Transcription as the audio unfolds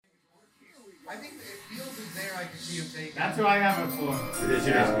I think if Fields is there, I can see him taking. That's who I have it for. It is.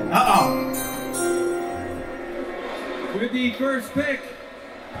 Uh-oh. With the first pick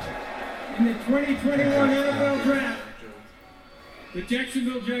in the 2021 NFL Draft, the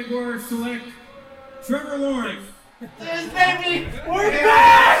Jacksonville Jaguars select Trevor Lawrence. Yes, baby! We're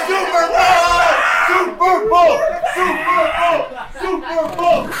back! Super Bowl! Super Bowl! Super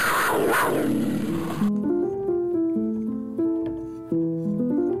Bowl!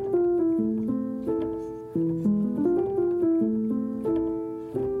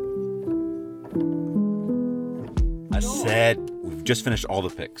 We've just finished all the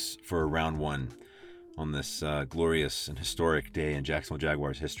picks for round one on this glorious and historic day in Jacksonville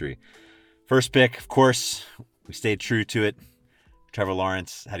Jaguars history. First pick, of course, we stayed true to it. Trevor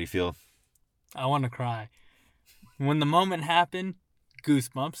Lawrence, how do you feel? I want to cry. When the moment happened,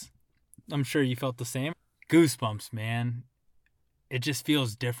 goosebumps. I'm sure you felt the same. Goosebumps, man. It just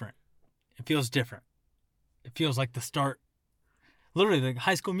feels different. It feels different. It feels like the start, literally the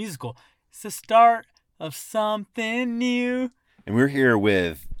High School Musical. It's the start of something new. And we're here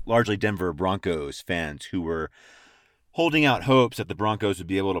with largely Denver Broncos fans who were holding out hopes that the Broncos would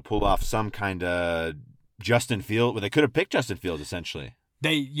be able to pull off some kind of Justin Fields. Well, they could have picked Justin Fields, essentially.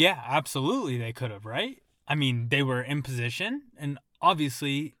 Yeah, absolutely they could have, right? I mean, they were in position, and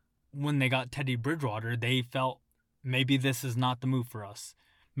obviously when they got Teddy Bridgewater, they felt maybe this is not the move for us.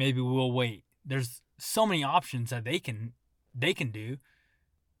 Maybe we'll wait. There's so many options that they can do.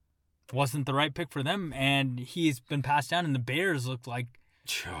 Wasn't the right pick for them, and he's been passed down, and the Bears look like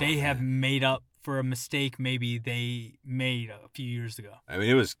they have made up for a mistake maybe they made a few years ago. I mean,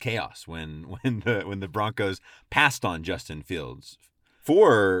 it was chaos when the Broncos passed on Justin Fields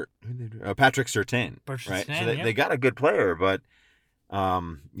for Patrick Surtain, right? So they got a good player, but a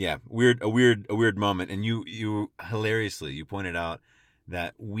weird moment. And you hilariously you pointed out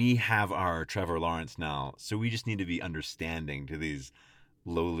that we have our Trevor Lawrence now, so we just need to be understanding to these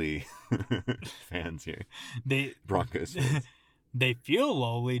lowly fans here. Broncos fans. They feel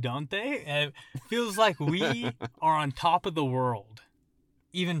lowly, don't they? It feels like we are on top of the world,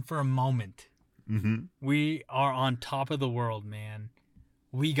 even for a moment. Mm-hmm. We are on top of the world, man.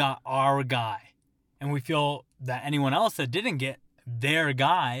 We got our guy. And we feel that anyone else that didn't get their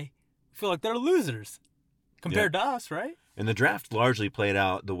guy feel like they're losers compared to us, right? And the draft largely played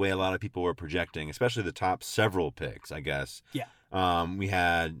out the way a lot of people were projecting, especially the top several picks, I guess. Yeah. We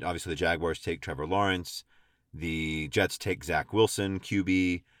had, obviously, the Jaguars take Trevor Lawrence. The Jets take Zach Wilson,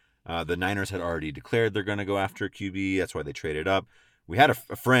 QB. The Niners had already declared they're going to go after QB. That's why they traded up. We had a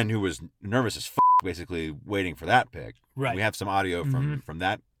friend who was nervous as basically waiting for that pick. Right. We have some audio from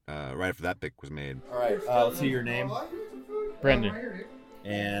that right after that pick was made. All right. Let's see your name. Brendan.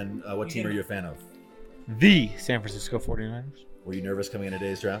 And what team are you a fan of? The San Francisco 49ers. Were you nervous coming into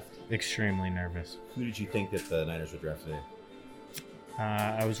today's draft? Extremely nervous. Who did you think that the Niners would draft today?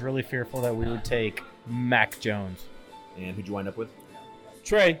 I was really fearful that we would take Mac Jones. And who'd you wind up with?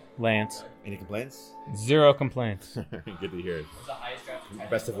 Trey Lance. Any complaints? 0 complaints. Good to hear.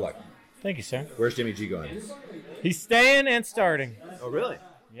 Best of luck. Thank you, sir. Where's Jimmy G going? He's staying and starting. Oh, really?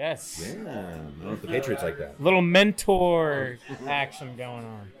 Yes. Yeah. I don't know if the Patriots like that. Little mentor action going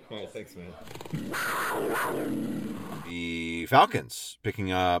on. All right, thanks, man. The Falcons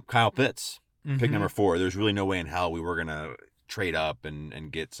picking up Kyle Pitts. Pick number 4. There's really no way in hell we were going to trade up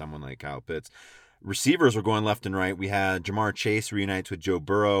and get someone like Kyle Pitts. Receivers were going left and right. We had Jamar Chase reunites with Joe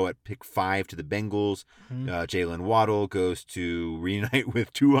Burrow at pick 5 to the Bengals. Jalen Waddle goes to reunite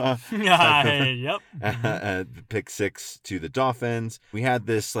with Tua. Yep. At pick 6 to the Dolphins. We had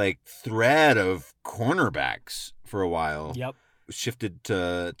this thread of cornerbacks for a while. Yep. Shifted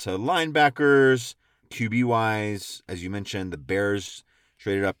to linebackers. QB wise, as you mentioned, the Bears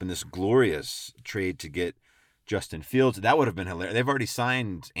traded up in this glorious trade to get Justin Fields. That would have been hilarious. They've already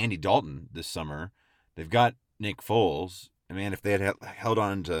signed Andy Dalton this summer. They've got Nick Foles. And man, if they had held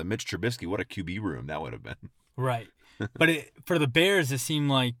on to Mitch Trubisky, what a QB room that would have been. Right. But for the Bears, it seemed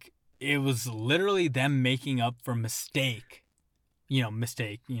like it was literally them making up for mistake,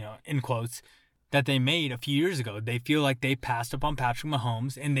 in quotes, that they made a few years ago. They feel like they passed up on Patrick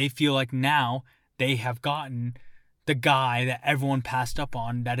Mahomes, and they feel like now they have gotten the guy that everyone passed up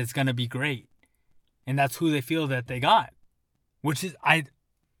on that is going to be great. And that's who they feel that they got, which is, I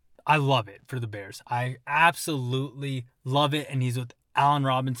love it for the Bears. I absolutely love it. And he's with Allen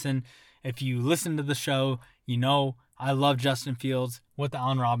Robinson. If you listen to the show, you know I love Justin Fields with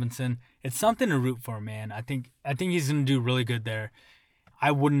Allen Robinson. It's something to root for, man. I think he's going to do really good there. I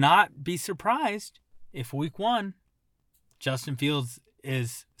would not be surprised if week 1, Justin Fields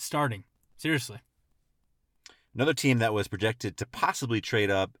is starting. Seriously. Another team that was projected to possibly trade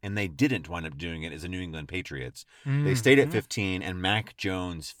up, and they didn't wind up doing it, is the New England Patriots. They stayed at 15, and Mac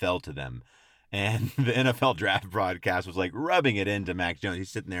Jones fell to them. And the NFL draft broadcast was like rubbing it into Mac Jones. He's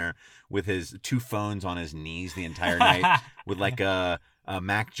sitting there with his 2 phones on his knees the entire night with like a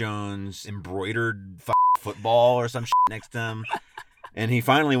Mac Jones embroidered football or some shit next to him. And he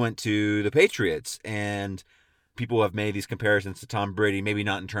finally went to the Patriots, and people have made these comparisons to Tom Brady, maybe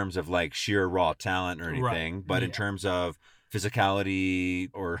not in terms of like sheer raw talent or anything, but in terms of physicality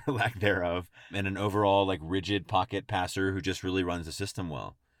or lack thereof, and an overall like rigid pocket passer who just really runs the system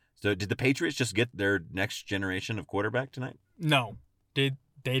well. So did the Patriots just get their next generation of quarterback tonight? No, they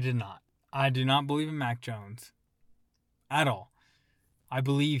did not. I do not believe in Mac Jones at all. I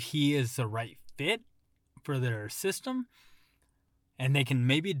believe he is the right fit for their system, and they can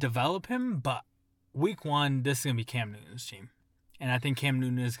maybe develop him, but week 1, this is going to be Cam Newton's team. And I think Cam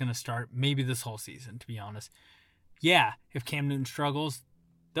Newton is going to start maybe this whole season, to be honest. Yeah, if Cam Newton struggles,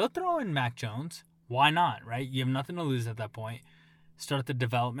 they'll throw in Mac Jones. Why not, right? You have nothing to lose at that point. Start the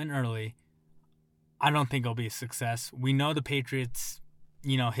development early. I don't think it'll be a success. We know the Patriots,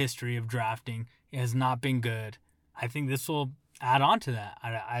 history of drafting has not been good. I think this will add on to that.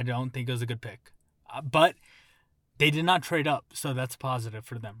 I don't think it was a good pick. But they did not trade up, so that's positive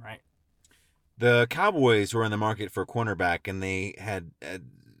for them, right? The Cowboys were in the market for a cornerback, and they had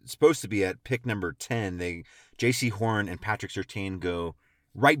supposed to be at pick number 10. J.C. Horn and Patrick Surtain go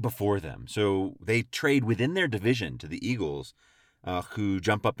right before them. So they trade within their division to the Eagles, who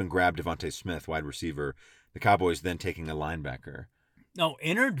jump up and grab Devontae Smith, wide receiver. The Cowboys then taking a linebacker. No,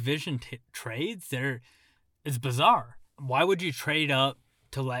 inter-division trades, it's bizarre. Why would you trade up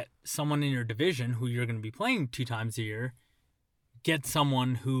to let someone in your division, who you're going to be playing 2 times a year, get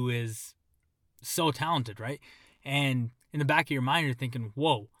someone who is so talented, right? And in the back of your mind, you're thinking,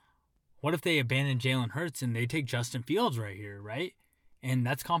 whoa, what if they abandon Jalen Hurts and they take Justin Fields right here, right? And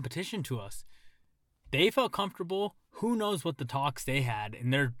that's competition to us. They felt comfortable. Who knows what the talks they had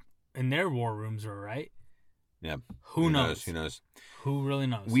in their war rooms were, right? Yeah. Who knows? Who knows? Who really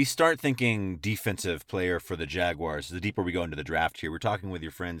knows? We start thinking defensive player for the Jaguars. The deeper we go into the draft here, we're talking with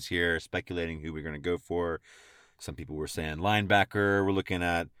your friends here, speculating who we're going to go for. Some people were saying linebacker. We're looking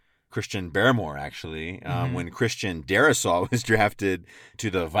at Christian Barmore, actually. When Christian Darrisaw was drafted to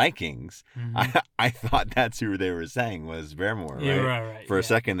the Vikings, I thought that's who they were saying was Barmore, right? Yeah, right. For a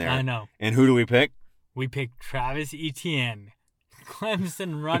second there. I know. And who do we pick? We picked Travis Etienne,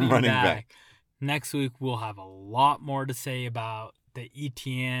 Clemson running back. Next week, we'll have a lot more to say about the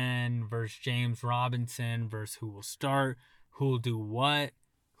Etienne versus James Robinson versus who will start, who will do what,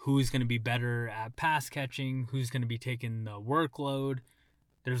 who's going to be better at pass catching, who's going to be taking the workload.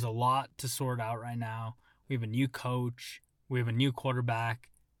 There's a lot to sort out right now. We have a new coach. We have a new quarterback.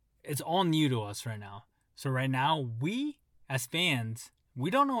 It's all new to us right now. So right now, we, as fans,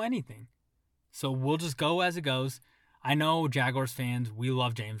 we don't know anything. So we'll just go as it goes. I know Jaguars fans, we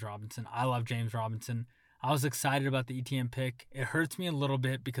love James Robinson. I love James Robinson. I was excited about the ETN pick. It hurts me a little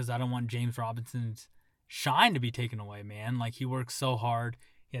bit because I don't want James Robinson's shine to be taken away, man. Like, he worked so hard.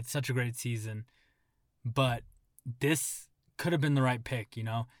 He had such a great season. But this could have been the right pick,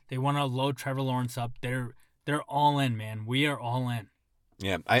 They want to load Trevor Lawrence up. They're all in, man. We are all in.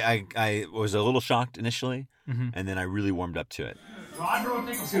 Yeah, I was a little shocked initially, and then I really warmed up to it. Rod will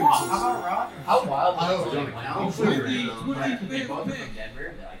take a walk. How about Rod? How wild is it now? With the 25th pick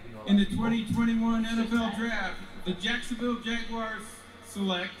in the 2021 NFL Draft, the Jacksonville Jaguars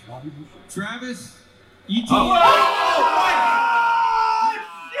select Travis Etienne.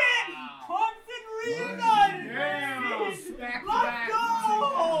 Shit! Clemson reunited! Let's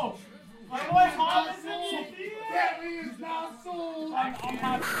go! My boy Robinson! Bentley is now sold!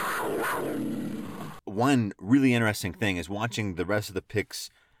 One really interesting thing is watching the rest of the picks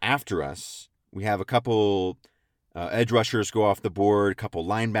after us. We have a couple edge rushers go off the board, a couple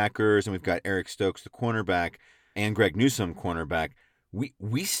linebackers, and we've got Eric Stokes, the cornerback, and Greg Newsome, cornerback.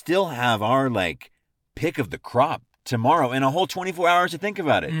 We still have our pick of the crop tomorrow and a whole 24 hours to think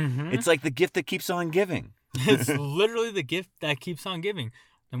about it. It's like the gift that keeps on giving. It's literally the gift that keeps on giving.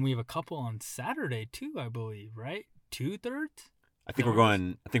 And we have a couple on Saturday too, I believe, right? 2/3. I think we're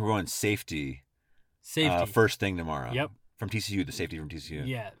going safety. Safety. First thing tomorrow. Yep. From TCU, the safety from TCU.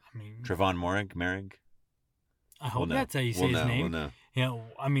 Yeah, I mean. Trevon Moehrig. I hope that's how you say his name. We'll know. Yeah,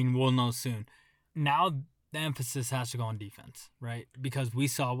 I mean, we'll know soon. Now the emphasis has to go on defense, right? Because we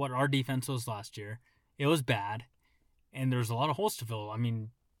saw what our defense was last year. It was bad, and there's a lot of holes to fill. I mean,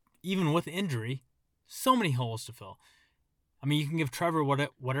 even with injury, so many holes to fill. I mean, you can give Trevor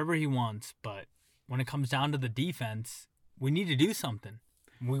whatever he wants, but when it comes down to the defense, we need to do something.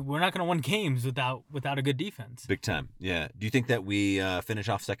 we're not going to win games without a good defense. Big time. Yeah. Do you think that we finish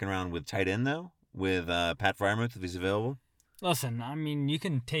off second round with tight end though, with Pat Freiermuth if he's available? Listen, I mean, you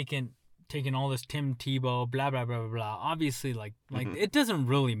can take in all this Tim Tebow, blah blah blah blah blah. Obviously, like it doesn't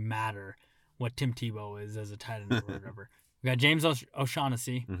really matter what Tim Tebow is as a tight end or whatever. We got James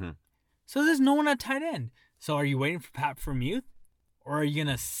O'Shaughnessy. So there's no one at tight end. So are you waiting for Pat Freiermuth, or are you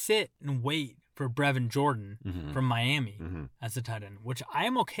gonna sit and wait for Brevin Jordan from Miami as a tight end? Which I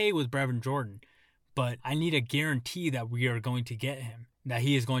am okay with Brevin Jordan, but I need a guarantee that we are going to get him, that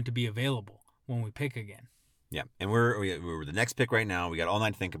he is going to be available when we pick again. Yeah, and we're the next pick right now. We got all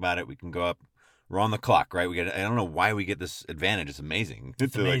night to think about it. We can go up. We're on the clock, right? I don't know why we get this advantage. It's amazing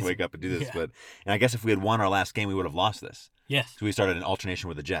like wake up and do this. Yeah. And I guess if we had won our last game, we would have lost this. Yes. So we started an alternation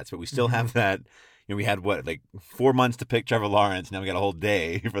with the Jets, but we still have that. We had 4 months to pick Trevor Lawrence. Now we got a whole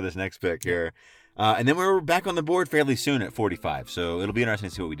day for this next pick here. And then we're back on the board fairly soon at 45. So it'll be interesting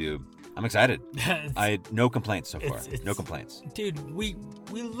to see what we do. I'm excited. I had no complaints so far. No complaints. Dude, we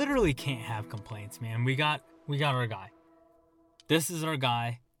literally can't have complaints, man. We got our guy. This is our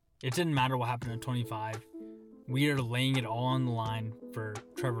guy. It didn't matter what happened at 25. We are laying it all on the line for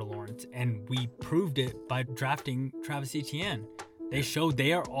Trevor Lawrence, and we proved it by drafting Travis Etienne. They showed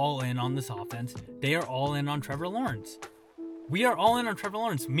they are all in on this offense. They are all in on Trevor Lawrence. We are all in on Trevor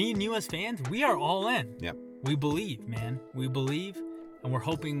Lawrence. Me and you as fans, we are all in. Yep. We believe, man. We believe, and we're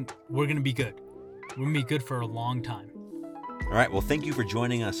hoping we're going to be good. We're going to be good for a long time. All right. Well, thank you for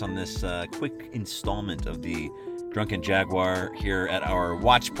joining us on this quick installment of the Drunken Jaguar here at our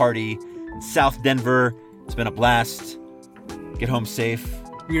watch party in South Denver. It's been a blast. Get home safe.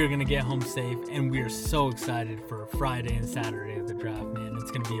 We are going to get home safe, and we are so excited for Friday and Saturday of the draft, man.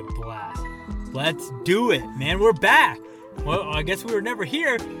 It's going to be a blast. Let's do it, man. We're back. Well, I guess we were never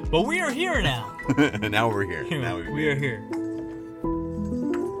here, but we are here now. Now we're here. We are here.